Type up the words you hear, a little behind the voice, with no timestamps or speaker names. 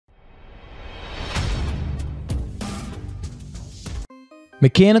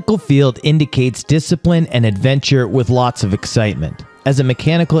Mechanical field indicates discipline and adventure with lots of excitement. As a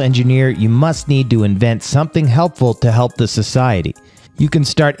mechanical engineer, you must need to invent something helpful to help the society. You can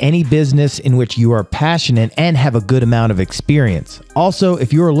start any business in which you are passionate and have a good amount of experience. Also,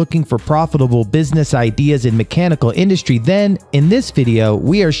 if you are looking for profitable business ideas in mechanical industry, then in this video,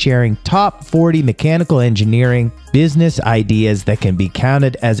 we are sharing top 40 mechanical engineering business ideas that can be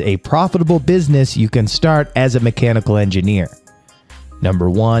counted as a profitable business you can start as a mechanical engineer.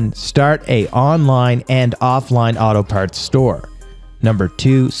 Number 1, start an online and offline auto parts store. Number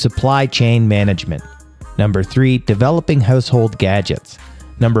 2, supply chain management. Number 3, developing household gadgets.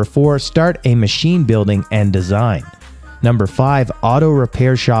 Number 4, start a machine building and design. Number 5, auto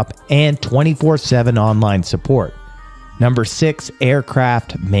repair shop and 24/7 online support. Number 6,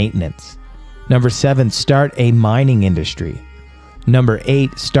 aircraft maintenance. Number 7, start a mining industry. Number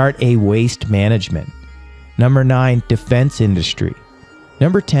 8, start a waste management. Number 9, defense industry.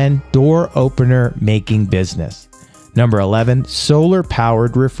 Number 10, door opener making business. Number 11, solar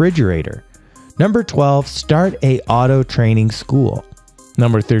powered refrigerator. Number 12, start a auto training school.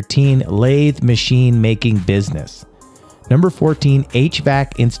 Number 13, lathe machine making business. Number 14,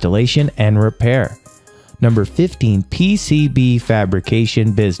 HVAC installation and repair. Number 15, PCB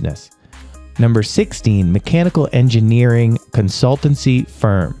fabrication business. Number 16, mechanical engineering consultancy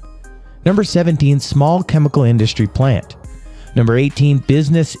firm. Number 17, small chemical industry plant. Number 18,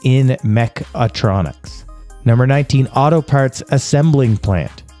 business in mechatronics. Number 19, auto parts assembling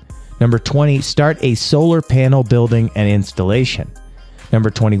plant. Number 20, start a solar panel building and installation. Number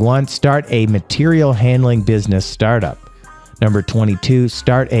 21, start a material handling business startup. Number 22,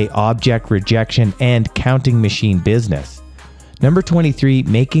 start a object rejection and counting machine business. Number 23,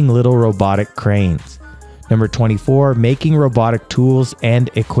 making little robotic cranes. Number 24, making robotic tools and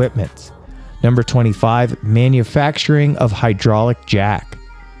equipment. Number 25, manufacturing of hydraulic jack.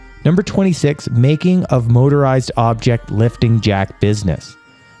 Number 26, making of motorized object lifting jack business.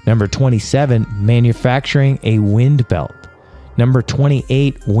 Number 27, manufacturing a wind belt. Number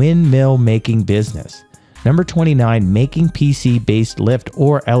 28, windmill making business. Number 29, making PC-based lift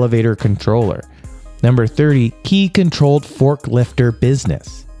or elevator controller. Number 30, key controlled forklifter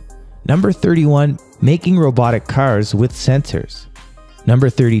business. Number 31, making robotic cars with sensors.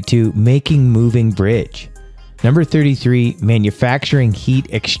 Number 32, making moving bridge. Number 33, manufacturing heat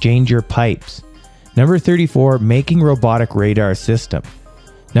exchanger pipes. Number 34, making robotic radar system.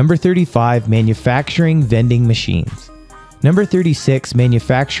 Number 35, manufacturing vending machines. Number 36,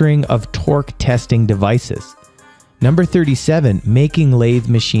 manufacturing of torque testing devices. Number 37, making lathe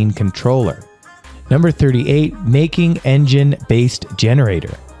machine controller. Number 38, making engine-based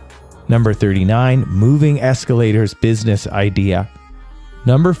generator. Number 39, moving escalators business idea.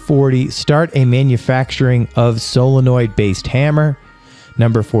 Number 40, start a manufacturing of solenoid-based hammer.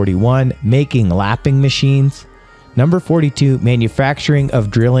 Number 41, making lapping machines. Number 42, manufacturing of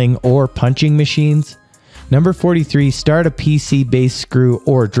drilling or punching machines. Number 43, start a PC-based screw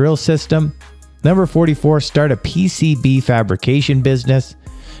or drill system. Number 44, start a PCB fabrication business.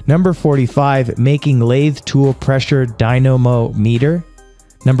 Number 45, making lathe tool pressure dynamometer.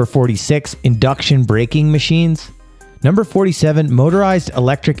 Number 46, induction braking machines. Number 47, motorized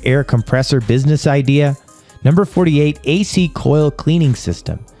electric air compressor business idea. Number 48, AC coil cleaning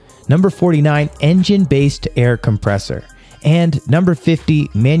system. Number 49, engine-based air compressor. And number 50,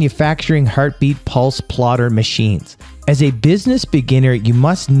 manufacturing heartbeat pulse plotter machines. As a business beginner, you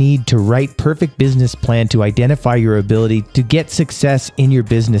must need to write perfect business plan to identify your ability to get success in your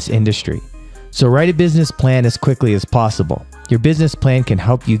business industry. So write a business plan as quickly as possible. Your business plan can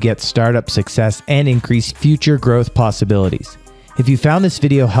help you get startup success and increase future growth possibilities. If you found this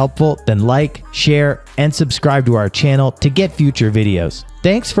video helpful, then like, share, and subscribe to our channel to get future videos.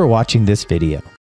 Thanks for watching this video.